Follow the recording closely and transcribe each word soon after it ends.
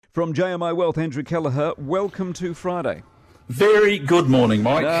From JMI Wealth, Andrew Kelleher, welcome to Friday. Very good morning,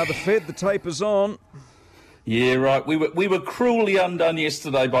 Mike. Now, the Fed, the tape is on. Yeah, right. We were cruelly undone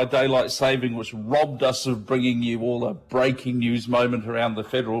yesterday by daylight saving, which robbed us of bringing you all a breaking news moment around the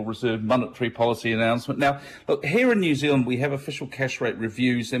Federal Reserve monetary policy announcement. Now, look, here in New Zealand, we have official cash rate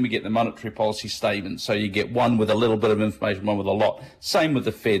reviews, then we get the monetary policy statement. So you get one with a little bit of information, one with a lot. Same with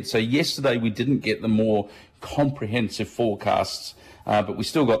the Fed. So yesterday we didn't get the more comprehensive forecasts. But we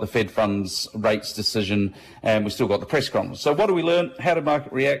still got the Fed funds rates decision, and we still got the press conference. So what do we learn? How did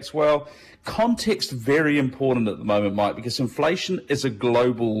market react? Well, context very important at the moment, Mike, because inflation is a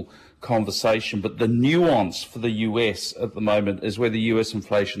global conversation, but the nuance for the US at the moment is whether US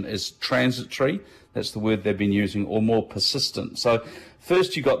inflation is transitory, that's the word they've been using, or more persistent. So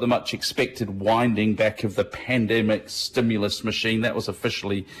first you got the much expected winding back of the pandemic stimulus machine. That was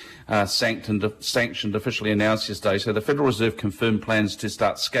officially sanctioned, officially announced yesterday. So the Federal Reserve confirmed plans to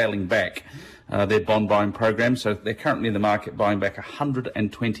start scaling back their bond buying program. So they're currently in the market buying back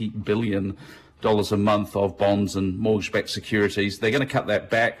 $120 billion a month of bonds and mortgage-backed securities. They're going to cut that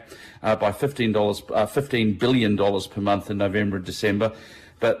back by $15 billion per month in November and December.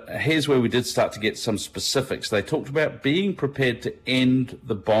 But here's where we did start to get some specifics. They talked about being prepared to end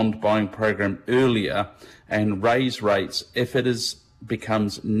the bond buying program earlier and raise rates if it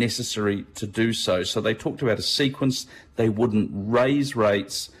becomes necessary to do so. So they talked about a sequence. They wouldn't raise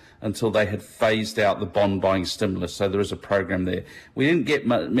rates until they had phased out the bond buying stimulus. So there is a program there. We didn't get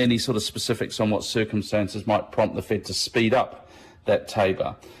many sort of specifics on what circumstances might prompt the Fed to speed up that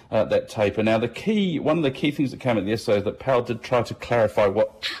taper. Now, one of the key things that came out yesterday is that Powell did try to clarify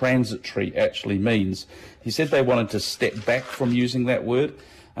what transitory actually means. He said they wanted to step back from using that word,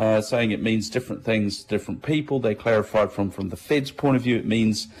 saying it means different things to different people. They clarified from the Fed's point of view, it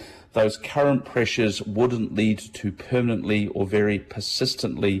means those current pressures wouldn't lead to permanently or very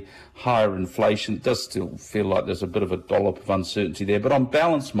persistently higher inflation. It does still feel like there's a bit of a dollop of uncertainty there. But on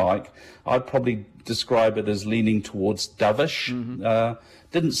balance, Mike, I'd probably describe it as leaning towards dovish.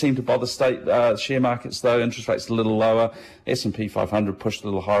 Didn't seem to bother state share markets, though. Interest rates a little lower. S&P 500 pushed a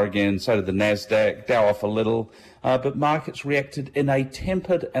little higher again. So did the NASDAQ. Dow off a little. But markets reacted in a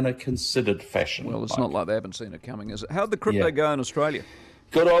tempered and a considered fashion. Well, it's not like they haven't seen it coming, is it? How'd the crypto go in Australia?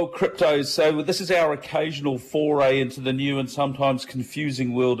 Good old cryptos. So this is our occasional foray into the new and sometimes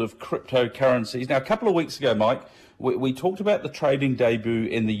confusing world of cryptocurrencies. Now, a couple of weeks ago, Mike, we talked about the trading debut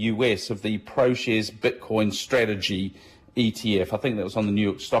in the US of the ProShares Bitcoin Strategy ETF. I think that was on the New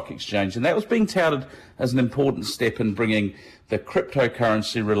York Stock Exchange, and that was being touted as an important step in bringing the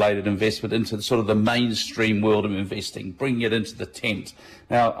cryptocurrency-related investment into the sort of the mainstream world of investing, bringing it into the tent.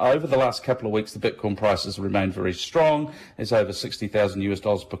 Now, over the last couple of weeks, the Bitcoin prices have remained very strong. It's over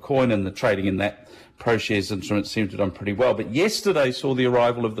 $60,000 per coin, and the trading in that ProShares instrument seemed to have done pretty well. But yesterday saw the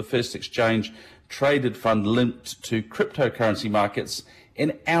arrival of the first exchange-traded fund linked to cryptocurrency markets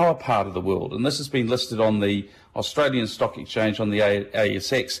in our part of the world, and this has been listed on the Australian Stock Exchange on the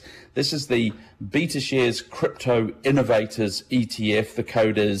ASX. This is the BetaShares Crypto Innovators ETF. The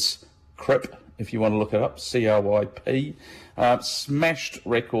code is CRYP, if you want to look it up, CRYP. Smashed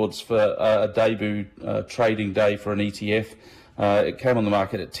records for a debut trading day for an ETF. It came on the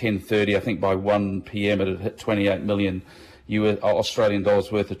market at 10:30. I think by 1 p.m. it had hit 28 million Australian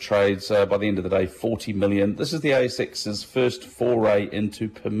dollars worth of trades. By the end of the day, 40 million. This is the ASX's first foray into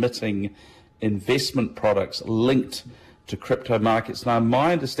permitting investment products linked to crypto markets. Now,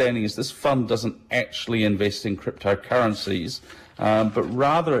 my understanding is this fund doesn't actually invest in cryptocurrencies, but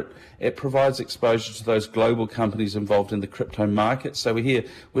rather it provides exposure to those global companies involved in the crypto market. So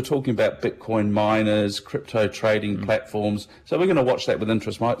we're talking about Bitcoin miners, crypto trading platforms. So we're going to watch that with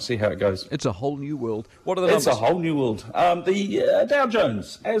interest, Mike, see how it goes. It's a whole new world. What are the numbers? It's a whole new world. The Dow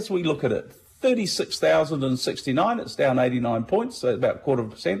Jones, as we look at it, 36,069. It's down 89 points, so about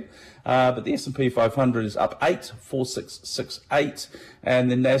 0.25%. But the S&P 500 is up 8,4668,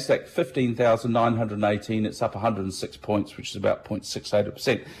 and the NASDAQ 15,918. It's up 106 points, which is about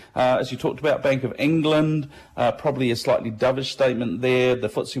 0.68%. As you talked about, Bank of England, probably a slightly dovish statement there. The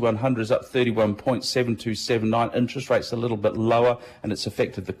FTSE 100 is up 31.7279. Interest rates a little bit lower, and it's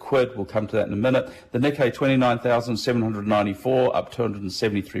affected the quid. We'll come to that in a minute. The Nikkei 29,794, up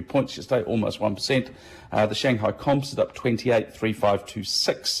 273 points yesterday, almost 1%. The Shanghai Composite up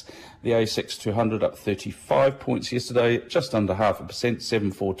 28,3526. The ASX 200 up 35 points yesterday, just under 0.5%,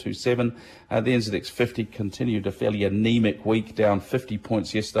 7,427. The NZX 50 continued a fairly anemic week, down 50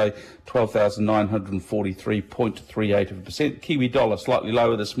 points yesterday, 12,943.38%. Kiwi dollar slightly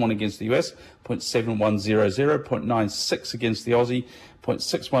lower this morning against the US, 0.7100, 0.96 against the Aussie,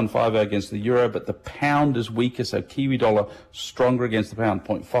 0.615 against the euro, but the pound is weaker, so Kiwi dollar stronger against the pound,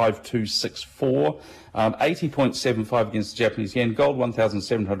 0.5264. 80.75 against the Japanese yen. Gold,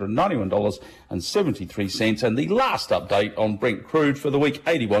 $1,791.73. And the last update on Brent crude for the week,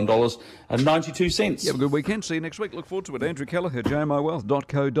 $81.92. You have a good weekend. See you next week. Look forward to it. Andrew Kelleher,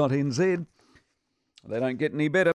 jmowealth.co.nz. They don't get any better.